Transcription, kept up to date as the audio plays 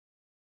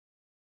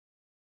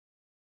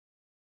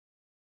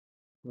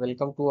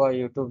Welcome to our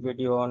YouTube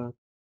video on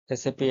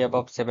SAP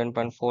ABAP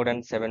 7.4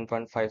 and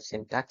 7.5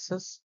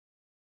 syntaxes.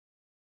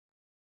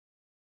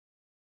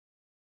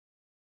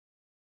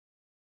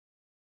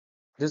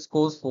 This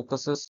course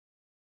focuses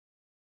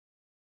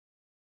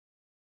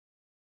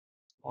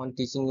on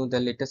teaching you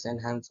the latest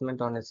enhancement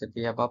on SAP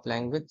ABAP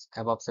language,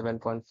 ABAP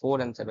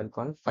 7.4 and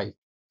 7.5.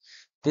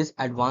 This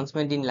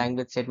advancement in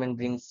language segment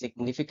brings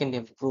significant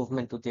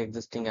improvement to the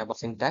existing ABAP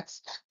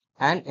syntax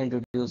and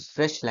introduce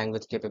fresh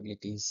language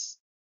capabilities.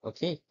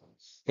 Okay,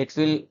 it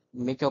will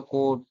make your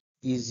code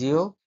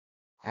easier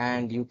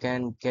and you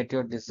can get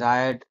your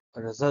desired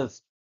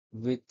results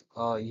with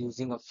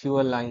using a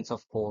fewer lines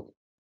of code.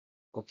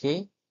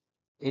 Okay,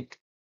 it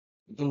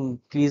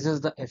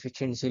increases the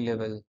efficiency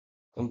level.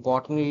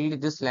 Importantly,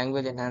 this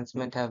language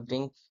enhancement have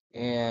been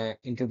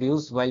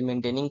introduced while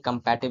maintaining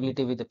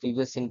compatibility with the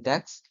previous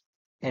syntax,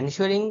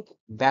 ensuring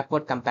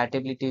backward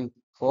compatibility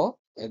for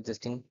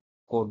existing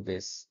code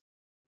base.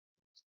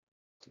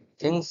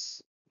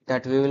 Things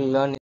that we will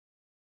learn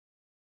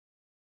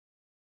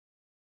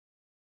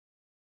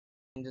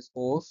in this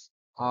course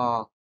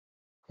are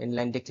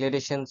inline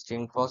declaration,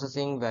 string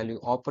processing, value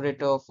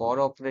operator, for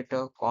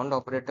operator, cond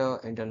operator,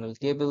 internal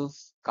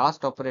tables,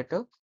 cast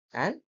operator,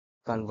 and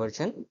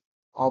conversion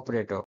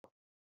operator.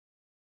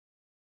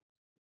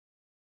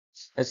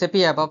 SAP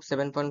ABAP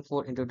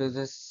 7.4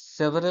 introduces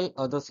several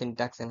other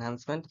syntax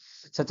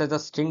enhancements, such as the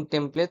string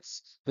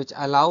templates, which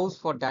allows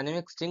for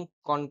dynamic string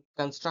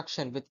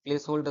construction with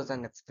placeholders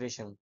and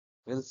expression.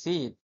 We'll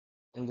see it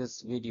in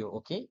this video,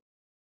 okay?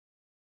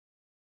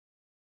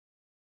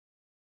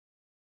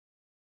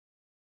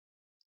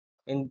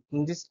 In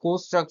this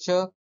course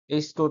structure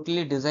is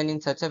totally designed in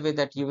such a way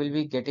that you will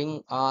be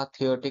getting a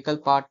theoretical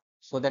part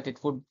so that it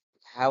would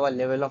have a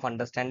level of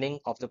understanding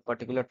of the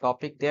particular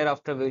topic.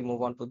 Thereafter, we'll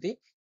move on to the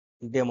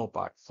demo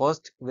part.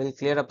 First, we'll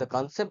clear up the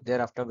concept.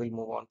 Thereafter, we'll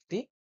move on to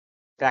the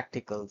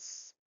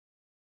practicals.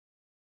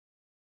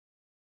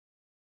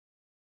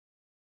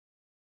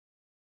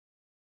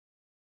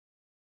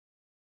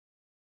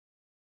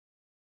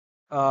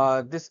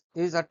 This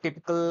is a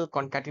typical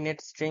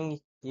concatenate string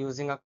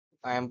using a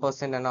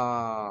ampersand and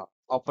a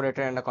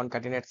operator and a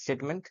concatenate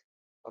statement.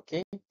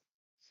 Okay,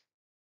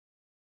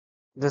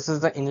 this is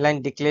the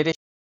inline declaration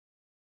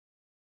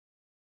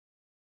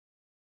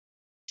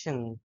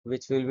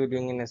which we'll be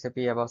doing in SAP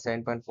above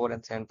 7.4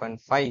 and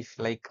 7.5.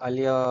 Like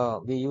earlier,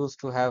 we used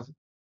to have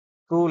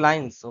two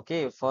lines.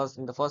 Okay, first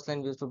in the first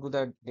line we used to do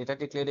the data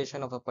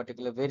declaration of a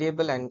particular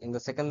variable, and in the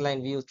second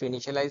line we used to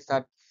initialize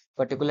that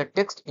particular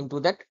text into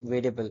that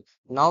variable.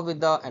 Now with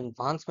the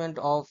advancement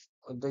of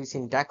the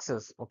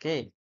syntaxes,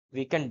 okay,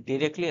 we can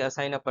directly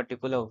assign a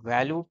particular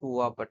value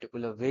to a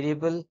particular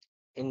variable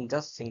in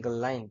just single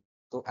line.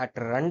 So at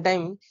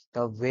runtime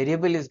the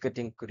variable is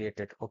getting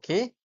created.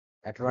 Okay,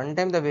 at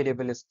runtime the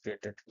variable is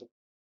created.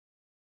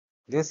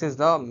 This is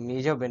the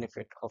major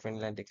benefit of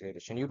inline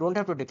declaration. You don't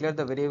have to declare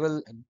the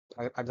variable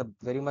at the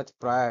very much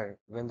prior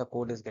when the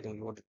code is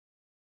getting loaded.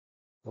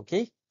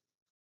 Okay.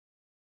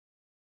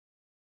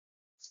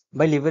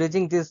 By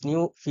leveraging this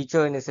new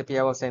feature in SAP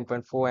ABAP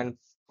 7.4 and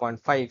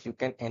 0.5, you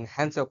can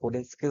enhance your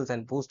coding skills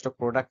and boost your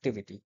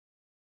productivity.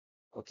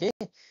 Okay.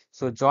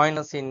 So join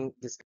us in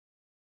this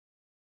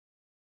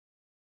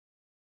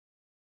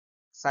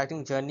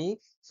exciting journey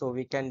so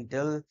we can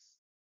delve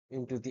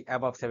into the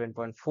ABAP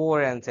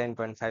 7.4 and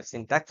 7.5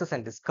 syntaxes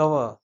and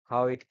discover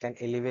how it can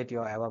elevate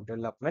your ABAP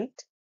development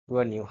to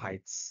a new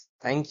heights.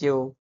 Thank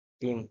you,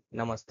 team.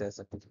 Namaste.